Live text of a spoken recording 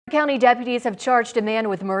County deputies have charged a man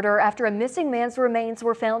with murder after a missing man's remains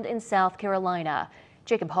were found in South Carolina.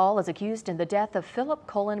 Jacob Hall is accused in the death of Philip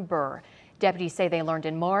Colin Burr. Deputies say they learned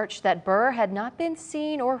in March that Burr had not been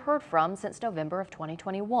seen or heard from since November of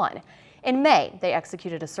 2021. In May, they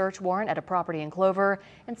executed a search warrant at a property in Clover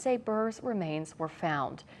and say Burr's remains were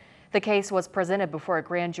found. The case was presented before a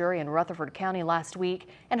grand jury in Rutherford County last week,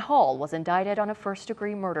 and Hall was indicted on a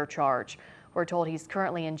first-degree murder charge. We're told he's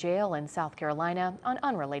currently in jail in South Carolina on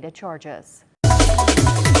unrelated charges.